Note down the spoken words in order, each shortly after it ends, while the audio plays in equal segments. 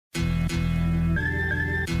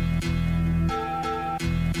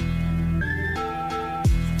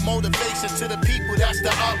motivation to the people, that's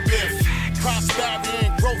the uplift. Prosperity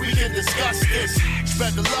and growth, we can discuss this.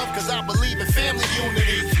 Spread the love, cause I believe in family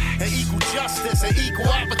unity and equal justice and equal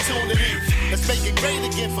opportunity. Let's make it great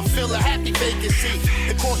again, fulfill a happy vacancy.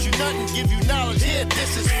 It costs you nothing, give you knowledge, here,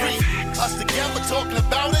 this is free. Us together talking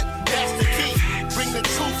about it, that's the key. Bring the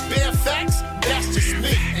truth, bare facts, that's just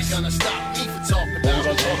me. Ain't gonna stop me for talking about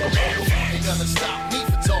it. Ain't gonna stop me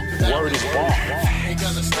for talking about it. Word is born. Ain't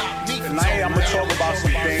gonna stop me for talking about it. Tonight I'm gonna talk about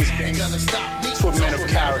some things that's what men of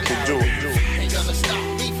character do.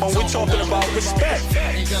 When we're talking about respect,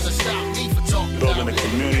 building a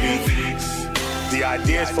community, the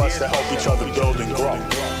idea is for us to help each other build and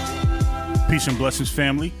grow. Peace and blessings,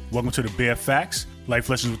 family. Welcome to the Bear Facts, Life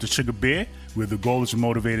Lessons with the Sugar Bear, where the goal is to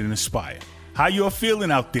motivate and inspire. How you all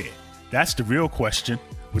feeling out there? That's the real question.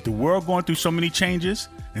 With the world going through so many changes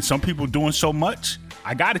and some people doing so much,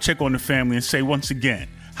 I got to check on the family and say once again,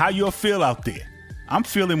 how you all feel out there? I'm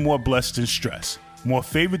feeling more blessed than stressed, more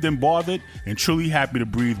favored than bothered, and truly happy to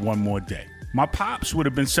breathe one more day. My pops would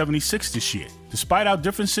have been 76 this year. Despite our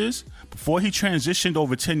differences, before he transitioned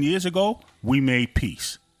over 10 years ago, we made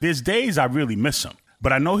peace. There's days I really miss him,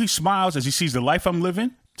 but I know he smiles as he sees the life I'm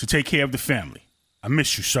living to take care of the family. I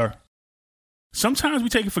miss you, sir. Sometimes we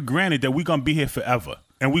take it for granted that we're going to be here forever,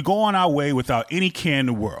 and we go on our way without any care in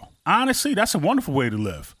the world. Honestly, that's a wonderful way to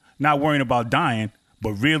live. Not worrying about dying,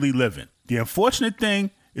 but really living. The unfortunate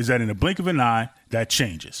thing is that in the blink of an eye, that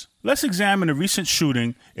changes. Let's examine the recent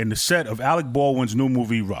shooting in the set of Alec Baldwin's new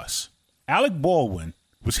movie, Russ. Alec Baldwin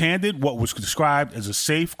was handed what was described as a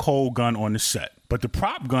safe, cold gun on the set, but the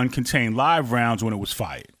prop gun contained live rounds when it was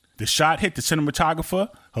fired. The shot hit the cinematographer,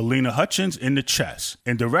 Helena Hutchins, in the chest,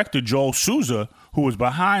 and director Joel Souza, who was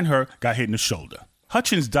behind her, got hit in the shoulder.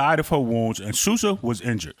 Hutchins died of her wounds, and Souza was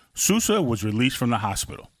injured. Souza was released from the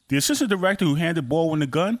hospital. The assistant director who handed Baldwin the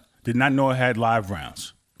gun did not know it had live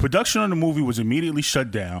rounds. Production on the movie was immediately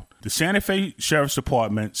shut down. The Santa Fe Sheriff's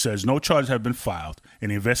Department says no charges have been filed,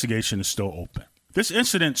 and the investigation is still open. This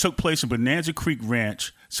incident took place in Bonanza Creek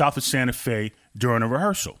Ranch, south of Santa Fe, during a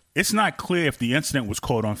rehearsal. It's not clear if the incident was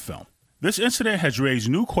caught on film. This incident has raised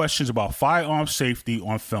new questions about firearm safety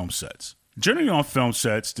on film sets. Generally on film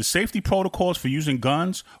sets, the safety protocols for using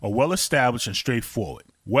guns are well established and straightforward.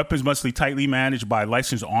 Weapons must be tightly managed by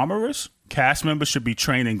licensed armorers, cast members should be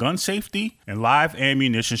trained in gun safety, and live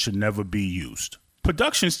ammunition should never be used.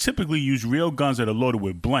 Productions typically use real guns that are loaded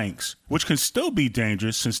with blanks, which can still be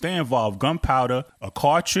dangerous since they involve gunpowder, a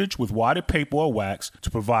cartridge with wadded paper or wax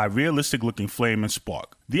to provide realistic-looking flame and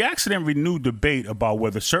spark. The accident renewed debate about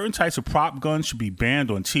whether certain types of prop guns should be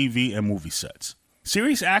banned on TV and movie sets.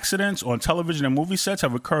 Serious accidents on television and movie sets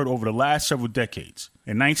have occurred over the last several decades.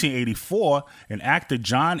 In 1984, an actor,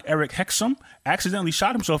 John Eric Hexum, accidentally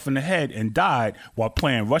shot himself in the head and died while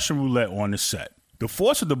playing Russian roulette on the set. The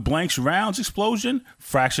force of the blanks rounds explosion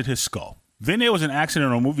fractured his skull. Then there was an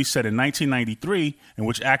accident on a movie set in 1993 in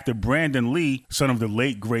which actor Brandon Lee, son of the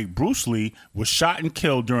late great Bruce Lee, was shot and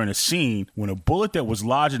killed during a scene when a bullet that was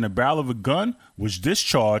lodged in the barrel of a gun was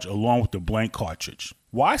discharged along with the blank cartridge.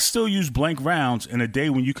 Why still use blank rounds in a day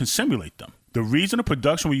when you can simulate them? The reason a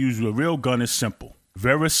production will use a real gun is simple.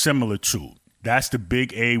 Verisimilitude. That's the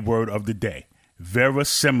big A word of the day.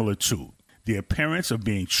 Verisimilitude. The appearance of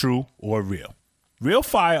being true or real. Real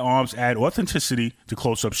firearms add authenticity to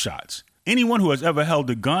close-up shots. Anyone who has ever held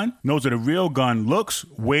a gun knows that a real gun looks,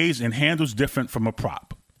 weighs, and handles different from a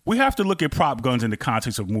prop. We have to look at prop guns in the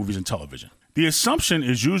context of movies and television. The assumption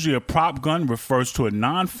is usually a prop gun refers to a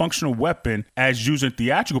non-functional weapon as used in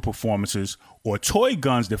theatrical performances or toy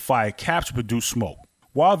guns that fire caps to produce smoke.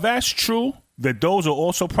 While that's true, that those are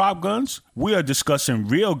also prop guns, we are discussing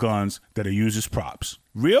real guns that are used as props.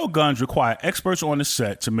 Real guns require experts on the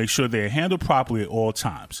set to make sure they are handled properly at all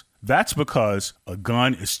times. That's because a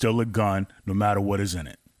gun is still a gun no matter what is in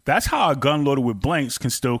it. That's how a gun loaded with blanks can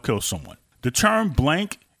still kill someone. The term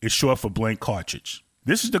blank is short for blank cartridge.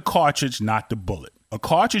 This is the cartridge, not the bullet. A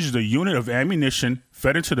cartridge is a unit of ammunition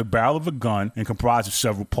fed into the barrel of a gun and comprised of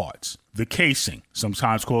several parts. The casing,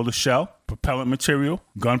 sometimes called a shell, propellant material,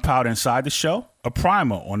 gunpowder inside the shell, a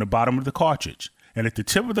primer on the bottom of the cartridge, and at the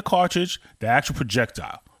tip of the cartridge, the actual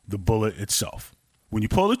projectile, the bullet itself. When you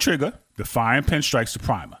pull the trigger, the firing pin strikes the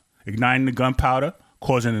primer, igniting the gunpowder,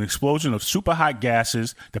 causing an explosion of super hot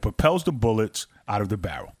gases that propels the bullets out of the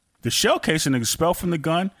barrel. The shell casing is expelled from the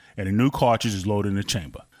gun, and a new cartridge is loaded in the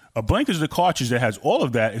chamber. A blank is the cartridge that has all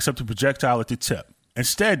of that except the projectile at the tip.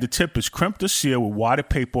 Instead, the tip is crimped or sealed with wadded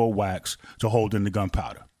paper or wax to hold in the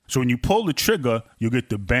gunpowder. So when you pull the trigger, you'll get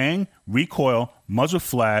the bang, recoil, muzzle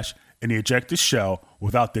flash, and the ejected shell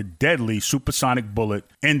without the deadly supersonic bullet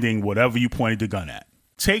ending whatever you pointed the gun at.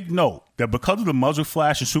 Take note that because of the muzzle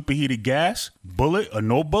flash and superheated gas, bullet or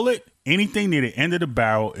no bullet, anything near the end of the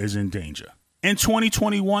barrel is in danger. In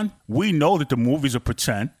 2021, we know that the movies are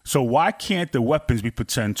pretend, so why can't the weapons be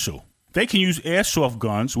pretend too? They can use airsoft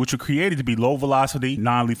guns, which are created to be low-velocity,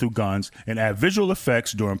 non-lethal guns, and add visual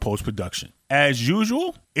effects during post-production. As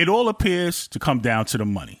usual, it all appears to come down to the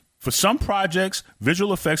money. For some projects,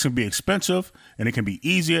 visual effects can be expensive, and it can be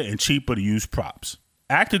easier and cheaper to use props.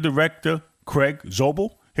 Actor-director Craig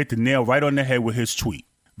Zobel hit the nail right on the head with his tweet.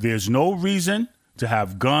 There's no reason to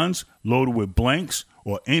have guns loaded with blanks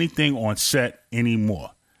or anything on set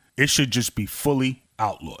anymore. It should just be fully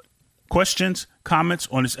outlawed. Questions, comments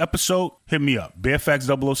on this episode? Hit me up,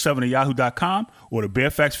 bearfax007@yahoo.com or the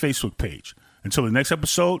Bearfax Facebook page. Until the next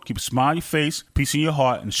episode, keep a smile on your face, peace in your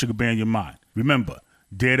heart, and a sugar bear in your mind. Remember,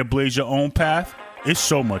 dare to blaze your own path. It's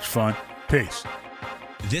so much fun. Peace.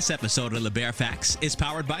 This episode of the Bear Facts is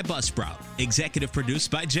powered by Buzzsprout. Executive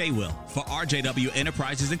produced by J. Will for RJW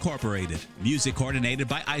Enterprises Incorporated. Music coordinated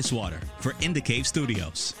by Icewater for In the Cave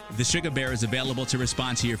Studios. The Sugar Bear is available to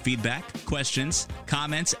respond to your feedback, questions,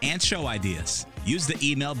 comments, and show ideas. Use the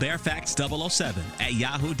email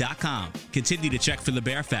bearfax007@yahoo.com. Continue to check for the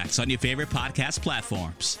Bear Facts on your favorite podcast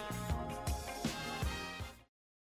platforms.